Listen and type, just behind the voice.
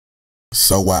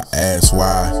So I asked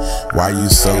why you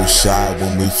so shy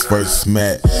when we first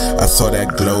met? I saw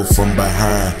that glow from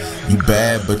behind. You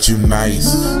bad but you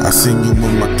nice. I seen you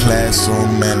in my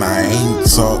classroom and I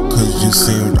ain't talk cause you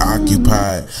seemed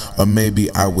occupied. Or maybe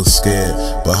I was scared,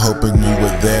 but hoping you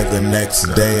were there the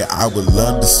next day. I would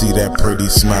love to see that pretty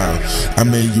smile. I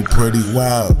mean you pretty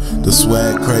wild, the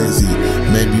swag crazy.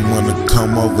 Maybe wanna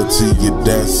come over to your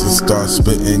desk and start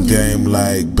spitting game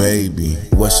like, baby,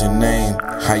 what's your name?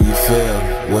 How you feel?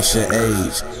 What's your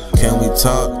age? Can we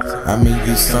talk? I mean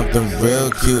you something real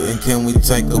cute, and can we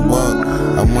take a walk?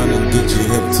 I wanna get you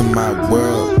hip to my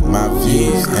world, my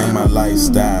views and my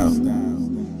lifestyle.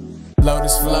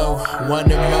 Lotus flow,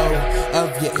 one and more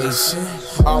of your Asian.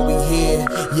 Are we here?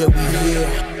 Yeah, we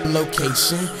here.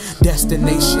 Location,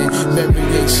 destination,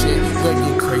 variation. Girl,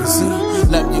 you crazy.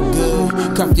 Love you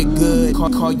good, cuff you good.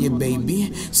 Call you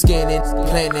baby. Scanning,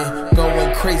 planning,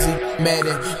 going crazy,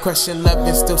 madden. Crushing love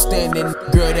is still standing.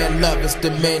 Girl, that love is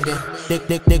demanding.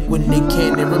 Nick when they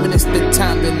can. Reminisce the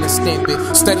time and the stamp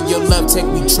it. Study your love, take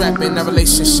me trapping. Our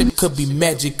relationship could be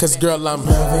magic. Cause girl, I'm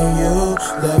loving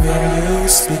you,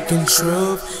 speaking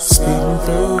truth, speeding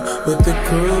through with the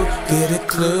crew, get a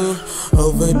clue.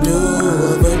 Overdue,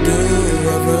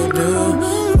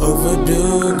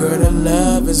 girl, the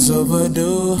love is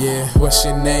overdue. Yeah, what's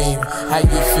your name? How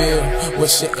you feel?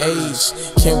 What's your age?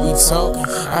 Can we talk?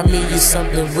 I mean you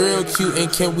something real cute,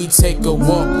 and can we take a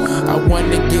walk? I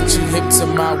wanna get you hip to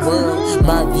my world,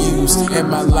 my views and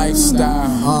my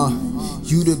lifestyle.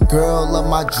 You the girl of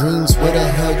my dreams, where the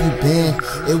hell you been?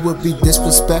 It would be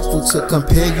disrespectful to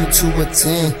compare you to a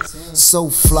 10. So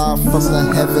fly from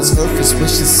the heavens, earth is where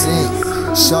she sent.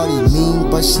 Shorty mean,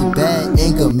 but she bad,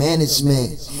 anger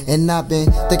management. And I've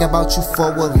been thinking about you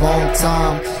for a long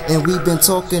time, and we've been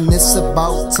talking, it's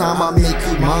about time I make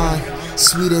you mine.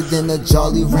 Sweeter than a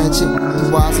Jolly Rancher,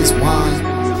 wise as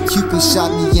wine. Cupid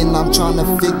shot me and I'm trying to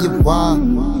figure why.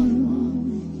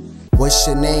 What's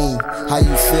your name? How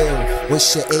you feel?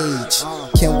 What's your age?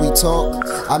 Can we talk?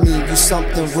 I mean you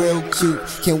something real cute.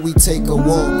 Can we take a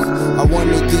walk? I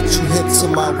wanna get you hip to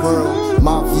my world,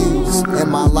 my views and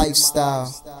my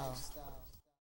lifestyle.